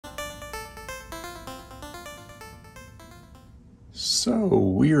So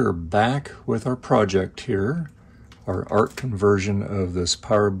we are back with our project here, our art conversion of this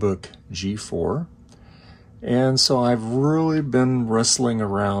PowerBook G4. And so I've really been wrestling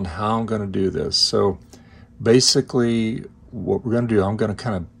around how I'm going to do this. So basically what we're going to do, I'm going to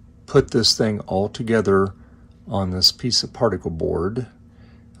kind of put this thing all together on this piece of particle board.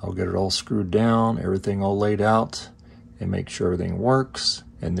 I'll get it all screwed down, everything all laid out, and make sure everything works.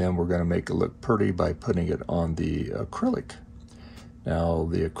 And then we're going to make it look pretty by putting it on the acrylic. Now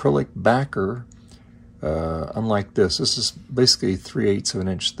the acrylic backer, unlike this is basically 3/8 of an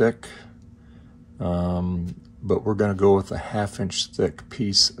inch thick, but we're going to go with a 1/2 inch thick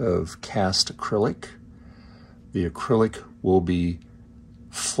piece of cast acrylic. The acrylic will be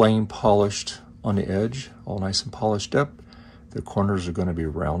flame polished on the edge, all nice and polished up. The corners are going to be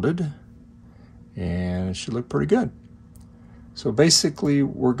rounded, and it should look pretty good. So basically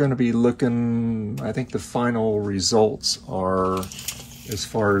we're going to be looking, I think the final results are, as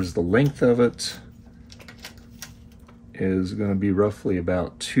far as the length of it, is going to be roughly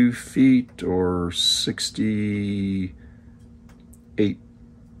about 2 feet or 68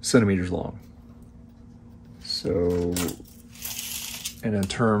 centimeters long. So, and in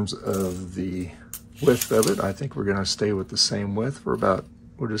terms of the width of it, I think we're going to stay with the same width. We're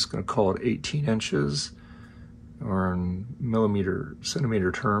just going to call it 18 inches. Or in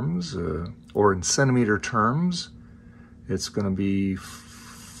centimeter terms, or in centimeter terms, it's going to be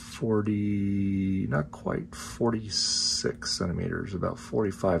 40, not quite 46 centimeters, about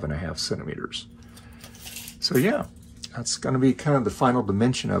 45.5 centimeters. So yeah, that's going to be kind of the final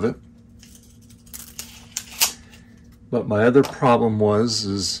dimension of it. But my other problem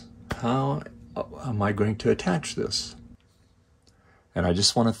is how am I going to attach this? And I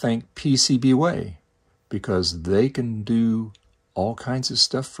just want to thank PCBWay, because they can do all kinds of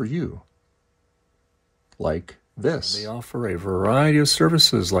stuff for you, like this. They offer a variety of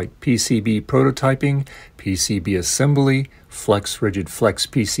services like PCB prototyping, PCB assembly, flex rigid flex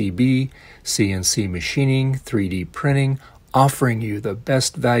PCB, CNC machining, 3D printing, offering you the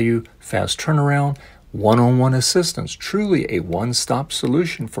best value, fast turnaround, one-on-one assistance, truly a one-stop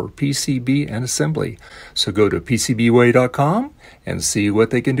solution for PCB and assembly. So go to PCBWay.com and see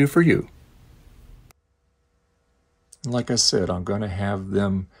what they can do for you. Like I said, I'm going to have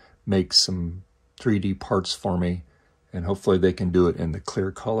them make some 3D parts for me, and hopefully they can do it in the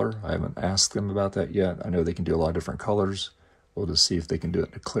clear color. I haven't asked them about that yet. I know they can do a lot of different colors. We'll just see if they can do it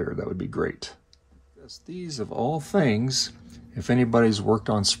in the clear. That would be great. These, of all things, if anybody's worked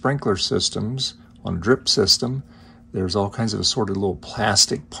on sprinkler systems, on a drip system, there's all kinds of assorted little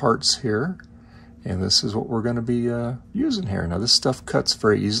plastic parts here. And this is what we're going to be using here. Now this stuff cuts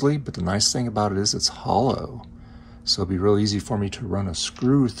very easily, but the nice thing about it is it's hollow. So it'll be real easy for me to run a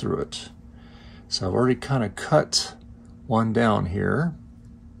screw through it. So I've already kind of cut one down here.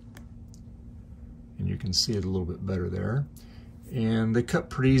 And you can see it a little bit better there. And they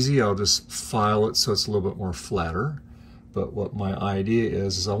cut pretty easy. I'll just file it so it's a little bit more flatter. But what my idea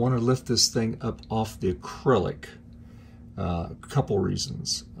is I want to lift this thing up off the acrylic. A couple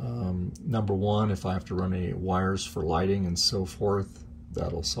reasons. Number one, if I have to run any wires for lighting and so forth,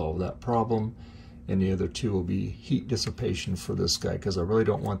 that'll solve that problem. And the other two will be heat dissipation for this guy, because I really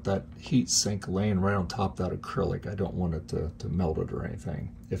don't want that heat sink laying right on top of that acrylic. I don't want it to melt it or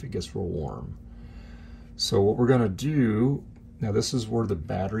anything if it gets real warm. So what we're going to do, now this is where the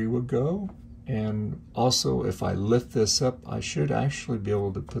battery would go. And also if I lift this up, I should actually be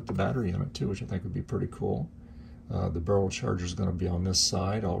able to put the battery in it too, which I think would be pretty cool. The barrel charger is going to be on this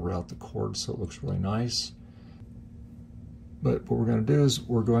side. I'll route the cord so it looks really nice. But what we're going to do is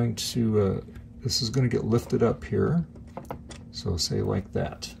we're going to... this is going to get lifted up here, so say like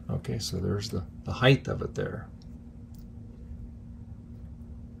that. Okay, so there's the height of it there.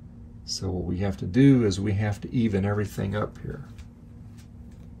 So what we have to do is we have to even everything up here.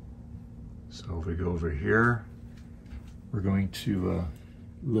 So if we go over here, we're going to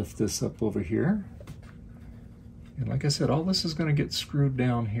lift this up over here. And like I said, all this is going to get screwed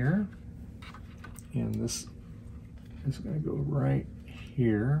down here. And this is going to go right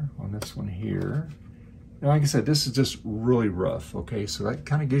here on this one here. And like I said, this is just really rough, okay? So that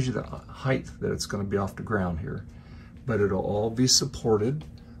kind of gives you the height that it's going to be off the ground here. But it'll all be supported.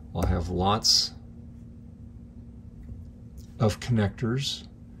 I'll have lots of connectors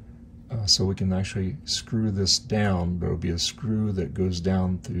so we can actually screw this down. There'll be a screw that goes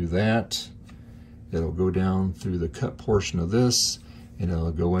down through that. It'll go down through the cut portion of this, and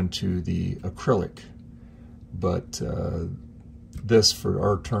it'll go into the acrylic. But this, for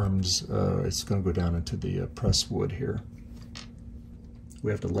our terms, it's going to go down into the press wood here.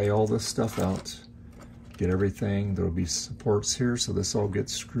 We have to lay all this stuff out, get everything. There'll be supports here, so this all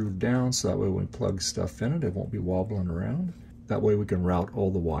gets screwed down, so that way when we plug stuff in it, it won't be wobbling around. That way we can route all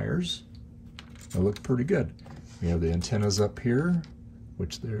the wires. They look pretty good. We have the antennas up here,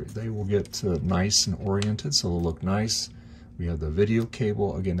 which they will get nice and oriented, so they'll look nice. We have the video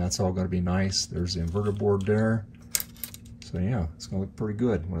cable. Again, that's all going to be nice. There's the inverter board there. So yeah, it's going to look pretty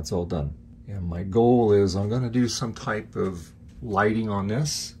good when it's all done. And my goal is I'm going to do some type of lighting on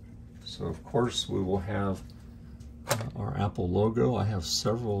this. So of course we will have our Apple logo. I have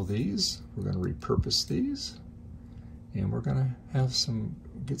several of these. We're going to repurpose these, and we're going to have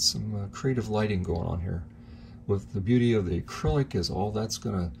get some creative lighting going on here. With the beauty of the acrylic is all that's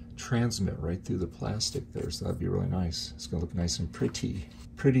going to transmit right through the plastic there, so that'd be really nice. It's going to look nice and pretty.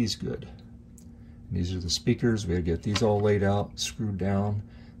 Pretty's good. And these are the speakers. We got to get these all laid out, screwed down.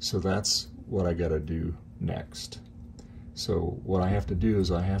 So that's what I got to do next. So what I have to do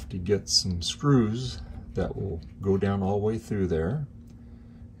is I have to get some screws that will go down all the way through there,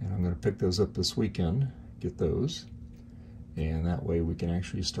 and I'm going to pick those up this weekend, get those, and that way we can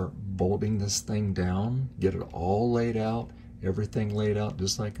actually start bolting this thing down, get it all laid out, everything laid out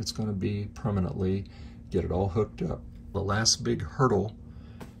just like it's going to be permanently, get it all hooked up. The last big hurdle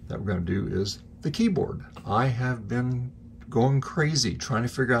that we're going to do is the keyboard. I have been going crazy trying to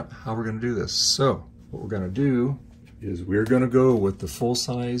figure out how we're going to do this. So what we're going to do is we're going to go with the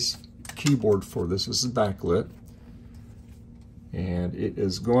full-size keyboard for this. This is backlit, and it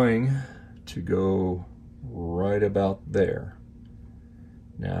is going to go right about there.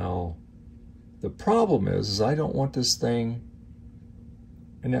 Now the problem is I don't want this thing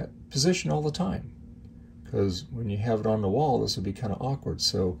in that position all the time, because when you have it on the wall this would be kind of awkward.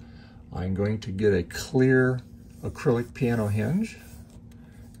 So I'm going to get a clear acrylic piano hinge.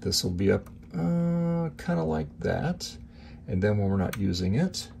 This will be up kind of like that, and then when we're not using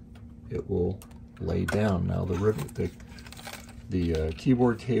it, it will lay down. Now the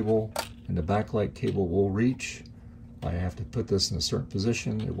keyboard cable and the backlight cable will reach. I have to put this in a certain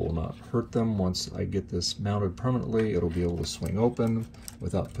position. It will not hurt them. Once I get this mounted permanently, it'll be able to swing open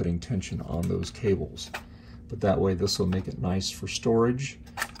without putting tension on those cables. But that way this will make it nice for storage.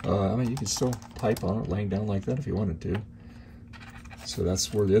 I mean, you can still type on it laying down like that if you wanted to. So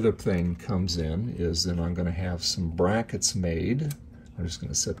that's where the other thing comes in, is then I'm going to have some brackets made. I'm just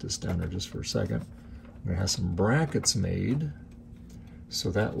going to set this down there just for a second. I'm going to have some brackets made, so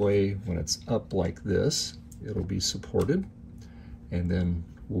that way when it's up like this, it'll be supported, and then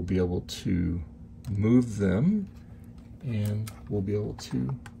we'll be able to move them, and we'll be able to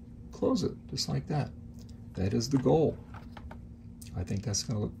close it just like that. That is the goal. I think that's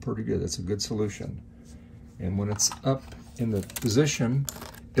going to look pretty good. That's a good solution. And when it's up in the position,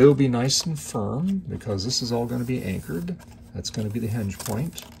 it'll be nice and firm, because this is all going to be anchored. That's going to be the hinge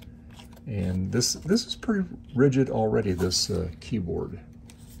point. And this is pretty rigid already, this keyboard.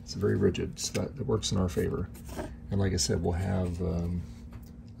 It's very rigid, so that works in our favor. And like I said, we'll have,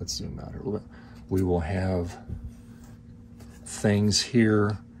 let's zoom out here a little bit. We will have things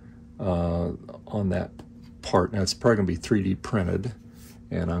here on that part. Now it's probably going to be 3D printed,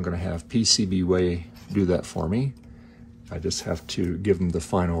 and I'm going to have PCBWay do that for me. I just have to give them the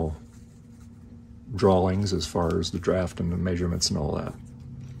final drawings as far as the draft and the measurements and all that.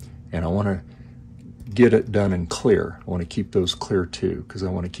 And I want to get it done in clear. I want to keep those clear too, because I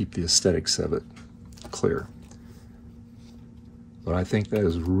want to keep the aesthetics of it clear. But I think that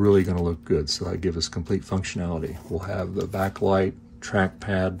is really going to look good, so that gives us complete functionality. We'll have the backlight,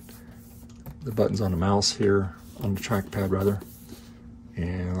 trackpad, the buttons on the mouse here, on the trackpad rather.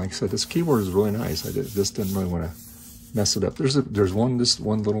 And like I said, this keyboard is really nice. I just didn't really want to mess it up. There's one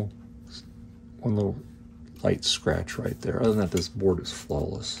little light scratch right there. Other than that, this board is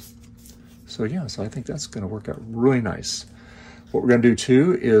flawless. So yeah, so I think that's going to work out really nice. What we're going to do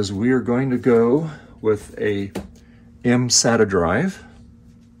too is we are going to go with a SATA drive.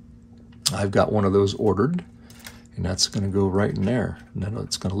 I've got one of those ordered, and that's going to go right in there. And then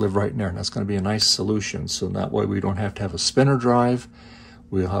it's going to live right in there, and that's going to be a nice solution. So that way we don't have to have a spinner drive.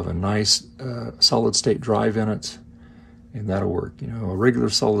 We'll have a nice solid state drive in it, and that'll work. You know, a regular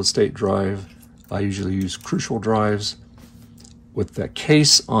solid state drive, I usually use Crucial drives. With that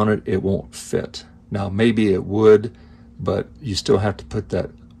case on it, it won't fit. Now maybe it would, but you still have to put that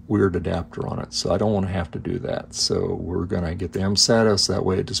weird adapter on it, so I don't want to have to do that. So we're going to get the SATA, so that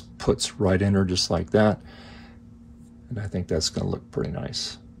way it just puts right in there just like that, and I think that's going to look pretty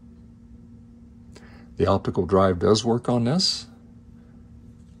nice. The optical drive does work on this.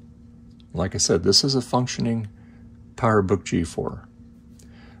 Like I said, this is a functioning PowerBook G4.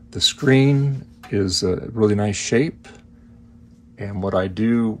 The screen is a really nice shape, and what I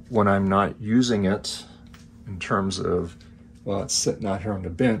do when I'm not using it in terms of, well, it's sitting out here on the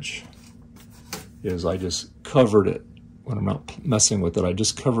bench, is I just covered it when I'm not messing with it. I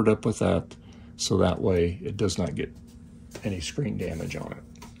just covered up with that so that way it does not get any screen damage on it.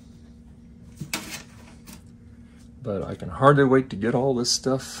 But I can hardly wait to get all this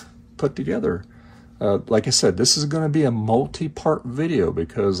stuff put together. Like I said, this is going to be a multi-part video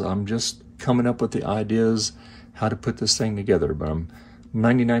because I'm just coming up with the ideas how to put this thing together, but I'm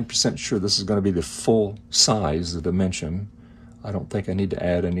 99% sure this is going to be the full size, the dimension. I don't think I need to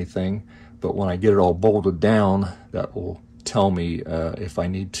add anything, but when I get it all bolted down, that will tell me if I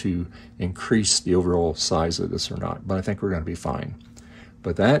need to increase the overall size of this or not, but I think we're going to be fine.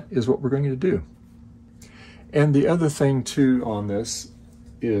 But that is what we're going to do. And the other thing too on this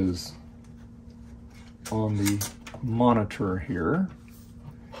is on the monitor here,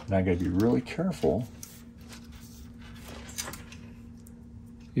 and I got to be really careful,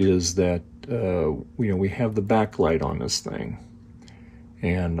 is that we have the backlight on this thing,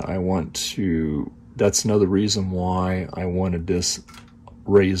 and I want to, that's another reason why I wanted this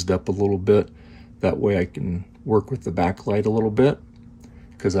raised up a little bit. That way I can work with the backlight a little bit,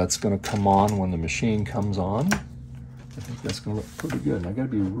 because that's going to come on when the machine comes on. I think that's going to look pretty good. And I got to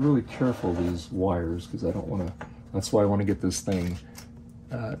be really careful of these wires, because I don't want to, that's why I want to get this thing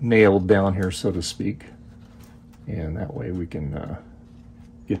nailed down here, so to speak. And that way we can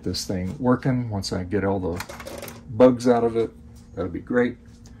get this thing working. Once I get all the bugs out of it, that'll be great.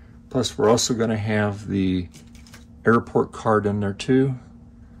 Plus we're also going to have the airport card in there too.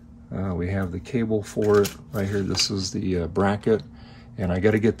 We have the cable for it right here. This is the bracket, and I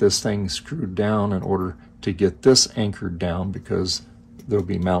got to get this thing screwed down in order to get this anchored down, because there'll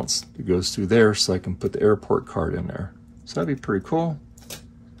be mounts that goes through there, so I can put the airport card in there. So that'd be pretty cool.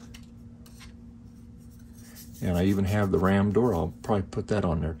 And I even have the RAM door. I'll probably put that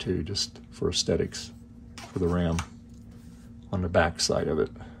on there too, just for aesthetics, for the RAM on the back side of it.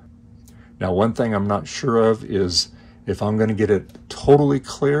 Now, one thing I'm not sure of is if I'm going to get it totally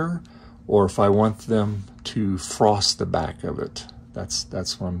clear, or if I want them to frost the back of it.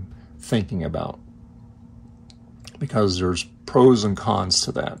 That's what I'm thinking about, because there's pros and cons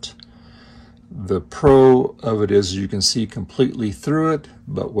to that. The pro of it is you can see completely through it,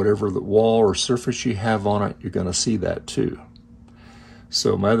 but whatever the wall or surface you have on it, you're going to see that too.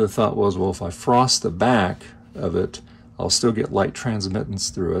 So my other thought was, well, if I frost the back of it, I'll still get light transmittance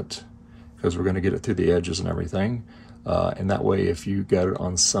through it, because we're going to get it through the edges and everything. And that way, if you got it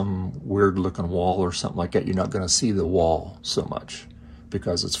on some weird looking wall or something like that, you're not going to see the wall so much,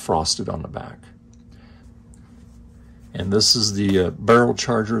 because it's frosted on the back. And this is the barrel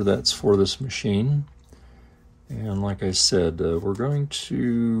charger that's for this machine. And like I said, we're going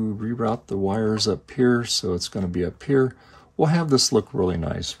to reroute the wires up here, so it's going to be up here. We'll have this look really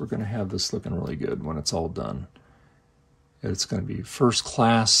nice. We're going to have this looking really good when it's all done. It's going to be first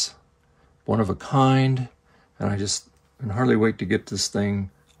class, one of a kind, and I just can hardly wait to get this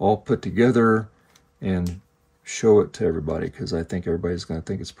thing all put together and show it to everybody, because I think everybody's going to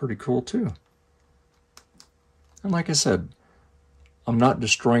think it's pretty cool too. And like I said, I'm not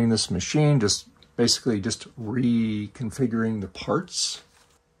destroying this machine, just basically just reconfiguring the parts.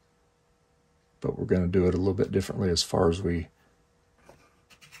 But we're going to do it a little bit differently as far as we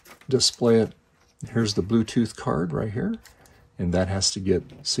display it. Here's the Bluetooth card right here, and that has to get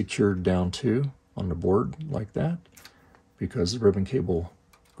secured down too on the board like that, because the ribbon cable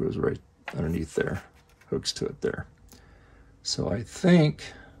goes right underneath there, hooks to it there. So I think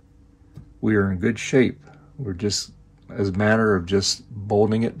we are in good shape. We're just, as a matter of just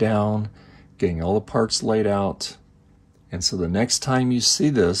bolting it down, getting all the parts laid out. And so the next time you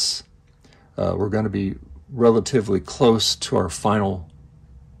see this, we're going to be relatively close to our final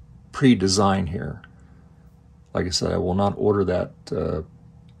pre-design here. Like I said, I will not order that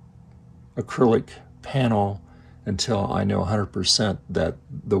acrylic panel until I know 100% that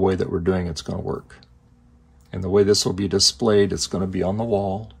the way that we're doing it's going to work. And the way this will be displayed, it's going to be on the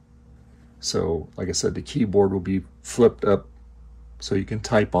wall. So, like I said, the keyboard will be flipped up so you can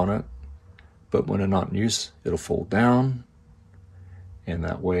type on it, but when it's not in use, it'll fold down, and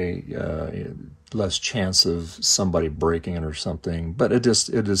that way less chance of somebody breaking it or something. But it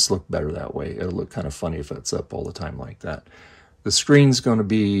just look better that way. It'll look kind of funny if it's up all the time like that. The screen's going to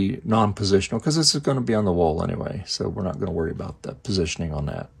be non-positional because this is going to be on the wall anyway, so we're not going to worry about that positioning on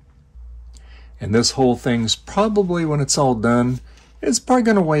that. And this whole thing's probably, when it's all done, it's probably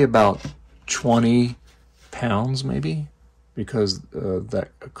going to weigh about 20 pounds maybe, because that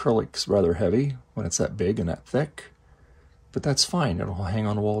acrylic's rather heavy when it's that big and that thick. But that's fine. It'll hang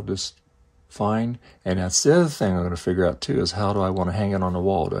on the wall just fine. And that's the other thing I'm going to figure out too, is how do I want to hang it on the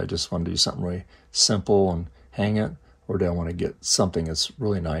wall? Do I just want to do something really simple and hang it? Or do I want to get something that's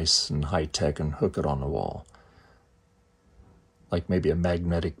really nice and high-tech and hook it on the wall? Like maybe a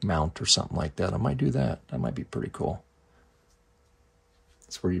magnetic mount or something like that. I might do that. That might be pretty cool.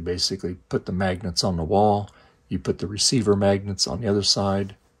 It's where you basically put the magnets on the wall, you put the receiver magnets on the other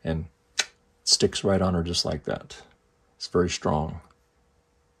side, and it sticks right on her just like that. It's very strong.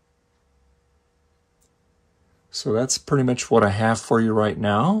 So that's pretty much what I have for you right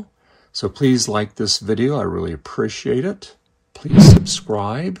now. So please like this video. I really appreciate it. Please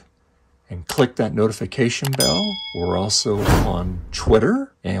subscribe and click that notification bell. We're also on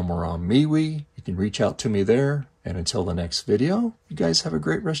Twitter and we're on MeWe. You can reach out to me there. And until the next video, you guys have a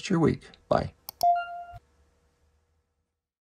great rest of your week. Bye.